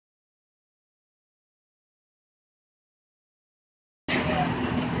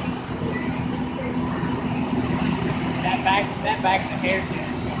that back to Harrison.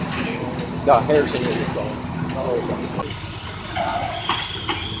 No, Harrison is gone. Oh,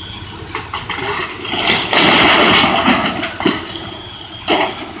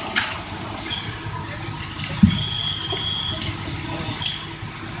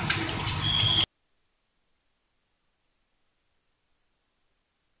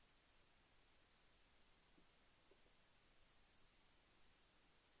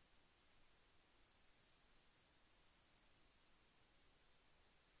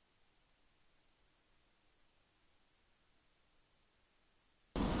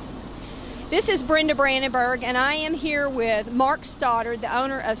 This is Brenda Brandenburg, and I am here with Mark Stoddard, the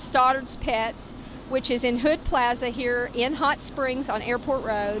owner of Stoddard's Pets, which is in West Plaza here in Hot Springs on Airport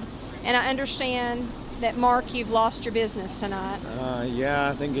Road. And I understand that, Mark, you've lost your business tonight. Yeah,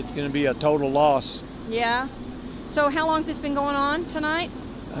 I think it's going to be a total loss. Yeah? So how long's this been going on tonight?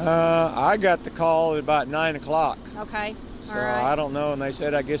 I got the call at about 9 o'clock. Okay. So all right. I don't know, and they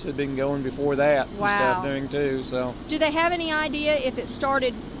said I guess it had been going before that and stuff doing too. So do they have any idea if it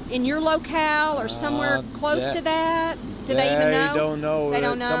started in your locale or somewhere close to that? Do they even know? They don't know. They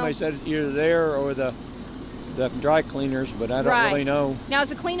don't know. Somebody said either there or the dry cleaners, but I don't really know. Now, is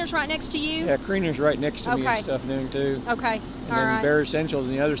the cleaners right next to you? Yeah, cleaners right next to me and stuff doing too. Okay. And then Bear Essentials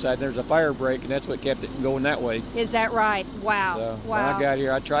on the other side, there's a fire break, and that's what kept it going that way. Is that right? Wow. So wow. when I got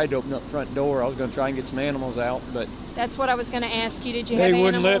here, I tried to open up the front door. I was going to try and get some animals out, but that's what I was going to ask you. Did you have they animals?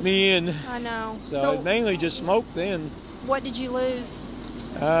 wouldn't let me in. I know. So it mainly just smoke then. What did you lose?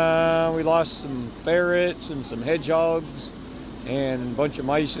 We lost some ferrets and some hedgehogs and a bunch of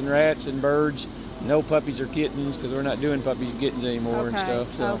mice and rats and birds. No puppies or kittens because we're not doing puppies and kittens anymore and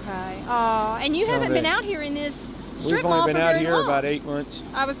stuff. So. Okay. Oh, and you haven't been out here in this strip mall for very long. We've only been out here about 8 months.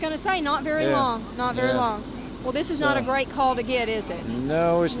 I was going to say, not very long. Not very long. Well, this is not a great call to get, is it?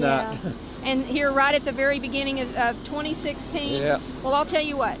 No, it's not. And here, right at the very beginning of 2016. Yeah. Well, I'll tell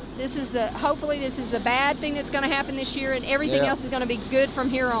you what. Hopefully, this is the bad thing that's going to happen this year, and everything else is going to be good from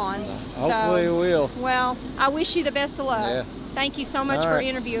here on. Hopefully, it will. Well, I wish you the best of luck. Yeah. Thank you so much for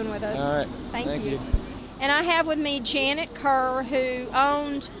interviewing with us. All right. Thank you. And I have with me Janet Kerr, who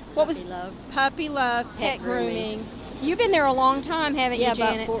owned Puppy Love Pet Grooming. You've been there a long time, haven't you, Janet?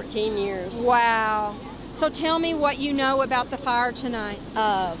 Yeah, about 14 years. Wow. So tell me what you know about the fire tonight.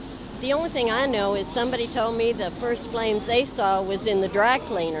 The only thing I know is somebody told me the first flames they saw was in the dry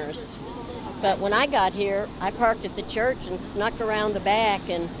cleaners. But when I got here, I parked at the church and snuck around the back,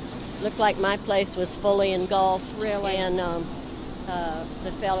 and looked like my place was fully engulfed. Really? And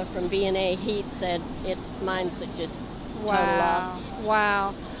the fellow from B&A Heat said it's mine's that just total loss.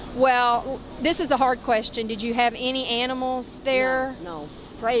 Wow. Well, this is the hard question. Did you have any animals there? No.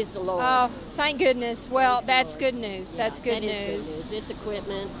 Praise the Lord. Oh, thank goodness. Well, that's good news. That's good news. It's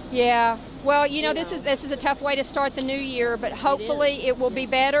equipment. Yeah. Well, you know, this is a tough way to start the new year, but hopefully it will be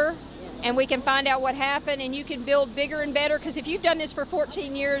better. And we can find out what happened, and you can build bigger and better. Because if you've done this for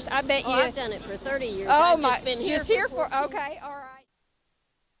 14 years, I bet you. I've done it for 30 years. Oh, I've just been here for okay, all right.